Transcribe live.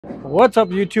What's up,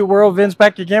 YouTube world? Vince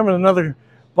back again with another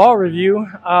ball review.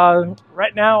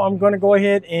 Right now, I'm going to go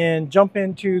ahead and jump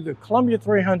into the Columbia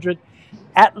 300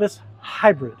 Atlas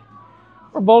Hybrid.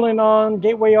 We're bowling on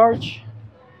Gateway Arch,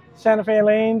 Santa Fe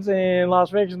lanes in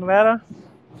Las Vegas, Nevada.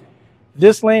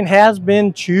 This lane has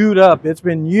been chewed up. It's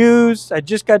been used. I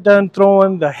just got done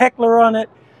throwing the heckler on it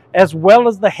as well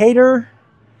as the hater.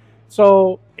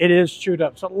 So it is chewed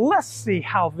up. So let's see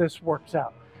how this works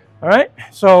out. All right.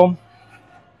 So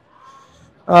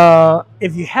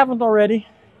if you haven't already,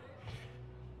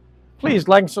 please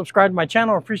like and subscribe to my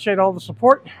channel. I appreciate all the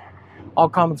support. All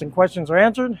comments and questions are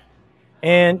answered.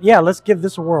 And yeah, let's give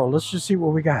this a whirl. Let's just see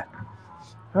what we got.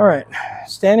 All right.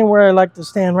 Standing where I like to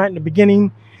stand right in the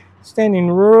beginning. Standing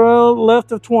real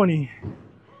left of 20.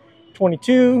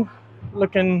 22.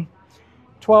 Looking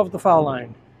 12 at the foul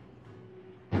line.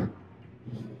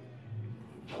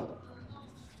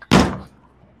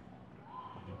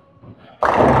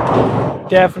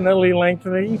 Definitely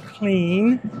lengthening,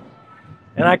 clean.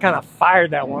 And I kind of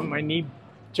fired that one. My knee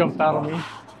jumped out of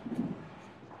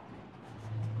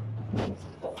me.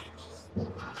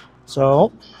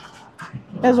 So,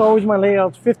 as always, my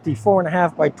layout's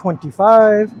 54.5 by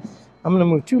 25. I'm going to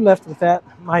move 2 left with that.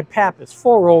 My pap is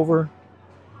 4 over,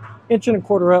 1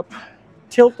 1/4 up,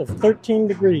 tilt of 13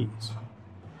 degrees.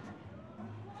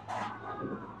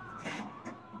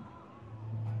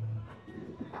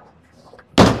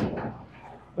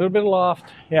 A little bit of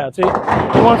loft. Yeah, see,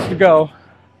 it wants to go.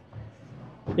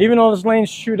 Even though this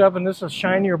lane's chewed up and this is a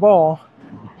shinier ball,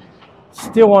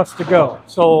 still wants to go.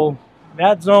 So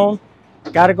that zone,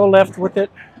 got to go left with it.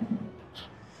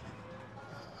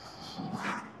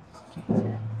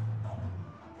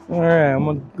 All right, I'm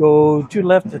going to go 2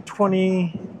 left to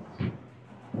 20.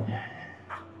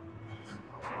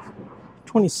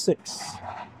 26.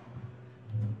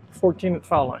 14 at the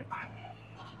foul line.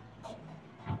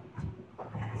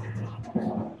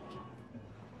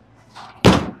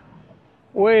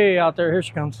 Way out there, here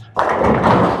she comes.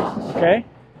 Okay.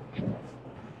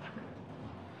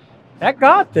 That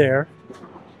got there.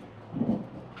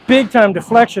 Big time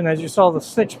deflection as you saw the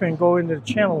 6-pin go into the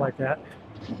channel like that.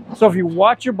 So if you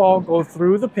watch your ball go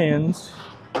through the pins,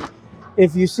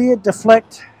 if you see it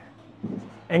deflect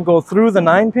and go through the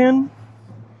 9-pin,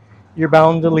 you're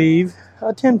bound to leave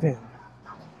a 10-pin.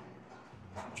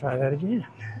 Try that again.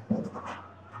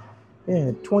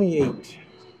 Yeah, 28.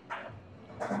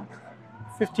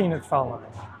 15 at the foul line.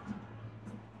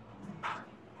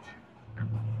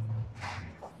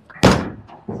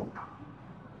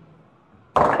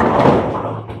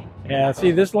 Yeah,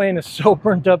 see, this lane is so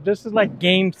burnt up. This is like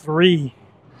game 3.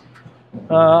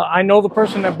 I know the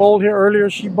person that bowled here earlier,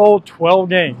 she bowled 12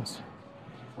 games.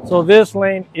 So this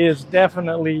lane is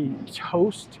definitely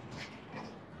toast.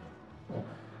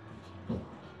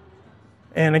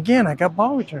 And again, I got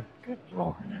ball return. Good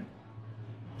Lord.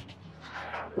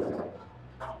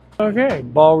 Okay,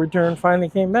 ball return finally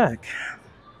came back.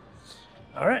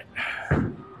 All right.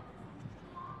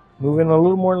 Moving a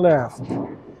little more left.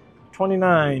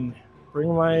 29.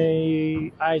 Bring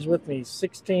my eyes with me.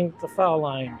 16th the foul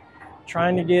line.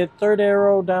 Trying to get 3rd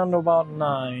arrow down to about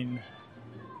 9.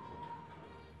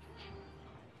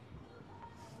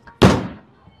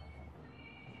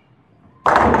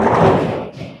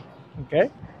 Okay,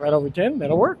 right over 10.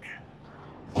 That'll work.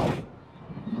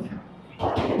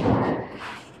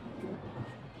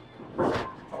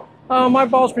 My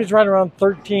ball speed's right around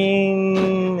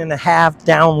 13.5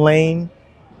 down lane.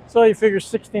 So you figure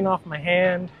 16 off my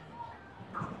hand.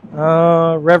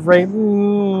 Rev rate,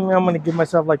 I'm going to give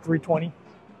myself like 320.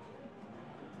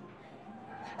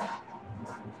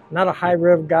 Not a high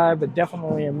rev guy, but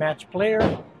definitely a match player.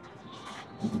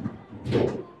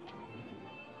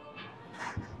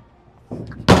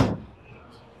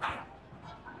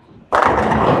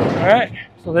 All right,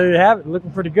 so there you have it.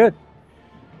 Looking pretty good.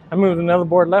 I moved another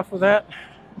board left with that.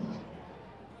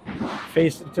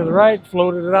 Faced it to the right,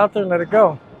 floated it out there, and let it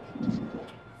go.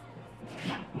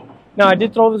 Now, I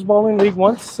did throw this ball in league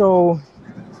once, so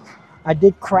I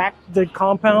did crack the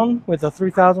compound with a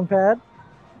 3000 pad.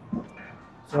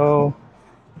 So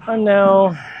I'm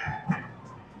now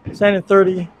standing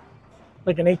 30,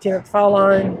 like an 18 at the foul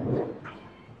line,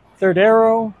 3rd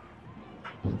arrow,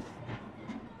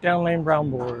 down lane brown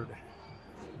board.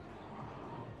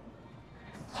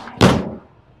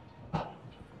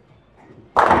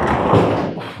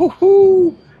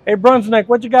 Woohoo! Hey, Brunswick,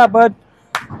 what you got, bud?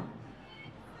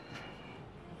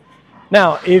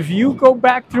 Now, if you go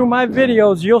back through my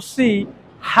videos, you'll see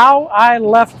how I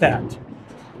left that.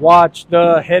 Watch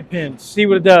the head pin. See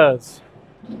what it does.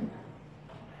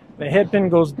 The head pin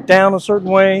goes down a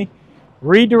certain way,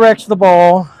 redirects the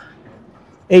ball,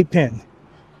 8-pin.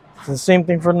 It's the same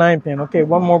thing for 9-pin. Okay,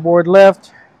 one more board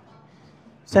left.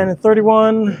 Standing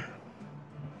 31.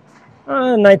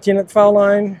 19 at the foul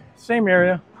line. Same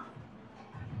area.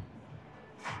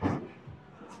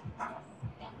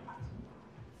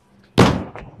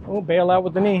 Oh, bail out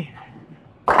with the knee.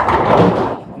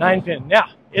 9-pin. Now,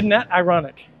 isn't that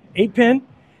ironic? 8-pin,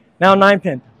 now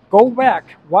 9-pin. Go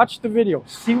back, watch the video,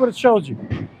 see what it shows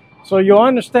you. So you'll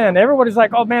understand. Everybody's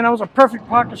like, oh man, that was a perfect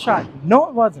pocket shot. No,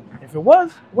 it wasn't. If it was,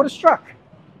 it would have struck.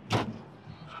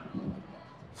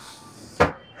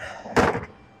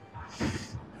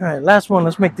 All right, last one.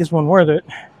 Let's make this one worth it.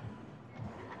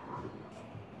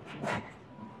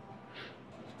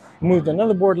 Moved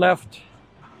another board left.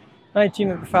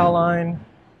 19 at the foul line.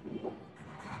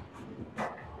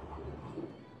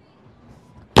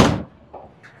 A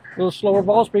little slower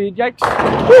ball speed. Yikes.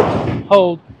 Woo!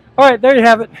 Hold. All right, there you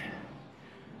have it.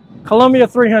 Columbia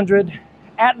 300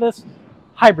 Atlas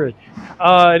Hybrid.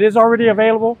 It is already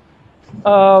available.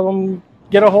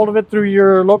 Get a hold of it through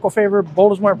your local favorite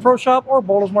Bouldersmart Pro Shop or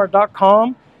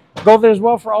bouldersmart.com. Go there as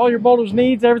well for all your boulders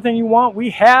needs, everything you want.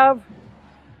 We have.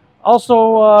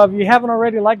 Also, if you haven't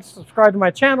already, like and subscribe to my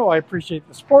channel. I appreciate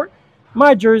the support.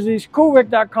 My jerseys,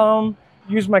 Coolwick.com.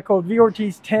 Use my code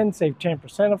VORTIZ10, save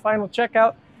 10% on final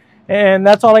checkout. And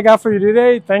that's all I got for you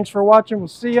today. Thanks for watching. We'll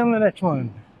see you on the next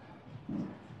one.